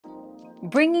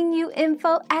bringing you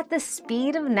info at the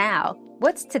speed of now.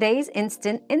 What's today's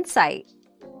instant insight?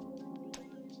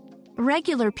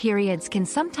 Regular periods can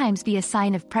sometimes be a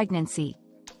sign of pregnancy,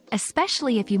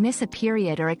 especially if you miss a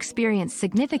period or experience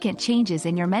significant changes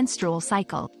in your menstrual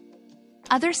cycle.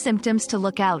 Other symptoms to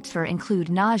look out for include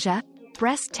nausea,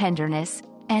 breast tenderness,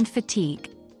 and fatigue.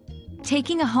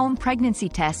 Taking a home pregnancy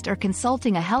test or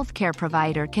consulting a healthcare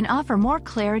provider can offer more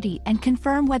clarity and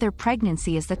confirm whether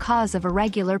pregnancy is the cause of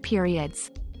irregular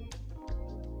periods.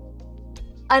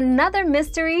 Another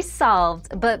mystery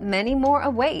solved, but many more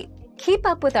await. Keep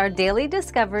up with our daily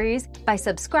discoveries by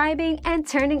subscribing and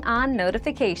turning on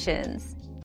notifications.